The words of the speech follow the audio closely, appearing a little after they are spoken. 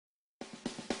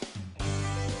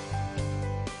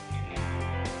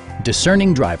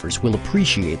Discerning drivers will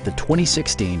appreciate the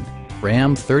 2016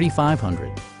 Ram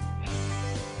 3500.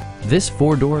 This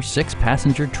four-door,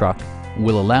 six-passenger truck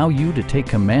will allow you to take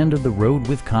command of the road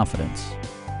with confidence.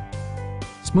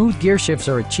 Smooth gear shifts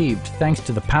are achieved thanks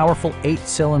to the powerful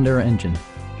 8-cylinder engine.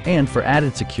 And for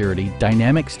added security,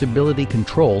 dynamic stability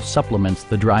control supplements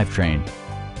the drivetrain.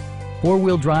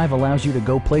 Four-wheel drive allows you to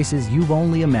go places you've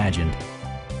only imagined.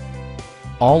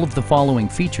 All of the following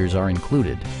features are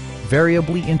included: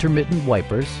 variably intermittent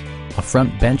wipers, a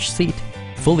front bench seat,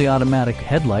 fully automatic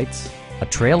headlights, a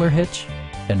trailer hitch,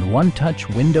 and one-touch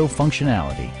window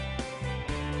functionality.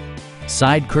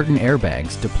 Side curtain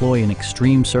airbags deploy in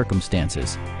extreme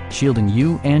circumstances, shielding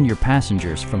you and your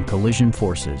passengers from collision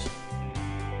forces.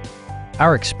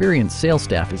 Our experienced sales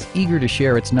staff is eager to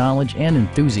share its knowledge and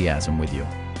enthusiasm with you.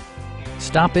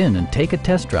 Stop in and take a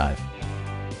test drive.